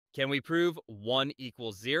Can we prove 1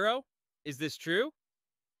 equals 0? Is this true?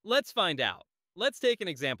 Let's find out. Let's take an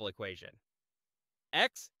example equation.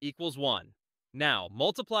 X equals 1. Now,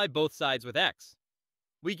 multiply both sides with x.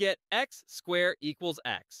 We get x squared equals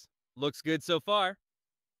x. Looks good so far.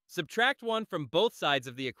 Subtract 1 from both sides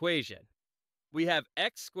of the equation. We have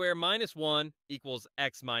x squared minus 1 equals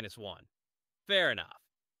x minus 1. Fair enough.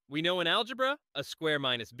 We know in algebra, a square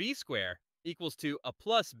minus b squared equals to a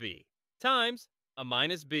plus b times a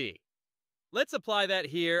minus b. Let's apply that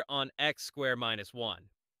here on x squared minus 1.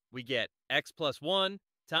 We get x plus 1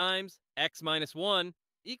 times x minus 1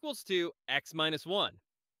 equals to x minus 1.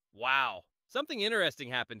 Wow, something interesting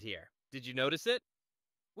happened here. Did you notice it?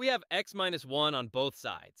 We have x minus 1 on both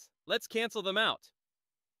sides. Let's cancel them out.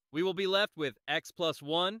 We will be left with x plus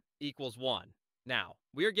 1 equals 1. Now,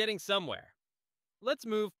 we are getting somewhere. Let's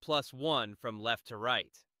move plus 1 from left to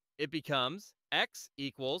right. It becomes x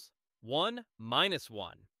equals 1 minus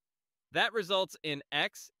 1. That results in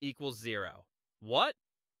x equals 0. What?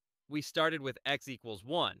 We started with x equals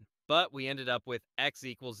 1, but we ended up with x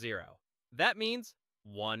equals 0. That means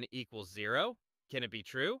 1 equals 0? Can it be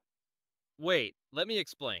true? Wait, let me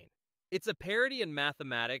explain. It's a parity in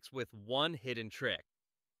mathematics with one hidden trick.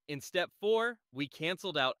 In step 4, we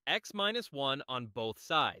canceled out x minus 1 on both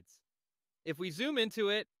sides. If we zoom into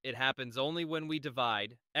it, it happens only when we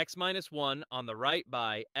divide x minus 1 on the right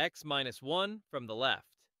by x minus 1 from the left.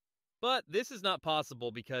 But this is not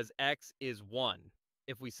possible because x is 1.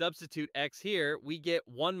 If we substitute x here, we get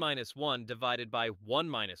 1 minus 1 divided by 1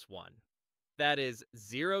 minus 1. That is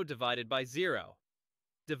 0 divided by 0.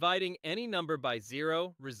 Dividing any number by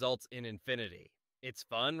 0 results in infinity. It's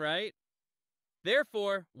fun, right?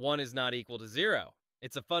 Therefore, 1 is not equal to 0.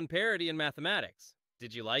 It's a fun parity in mathematics.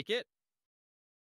 Did you like it?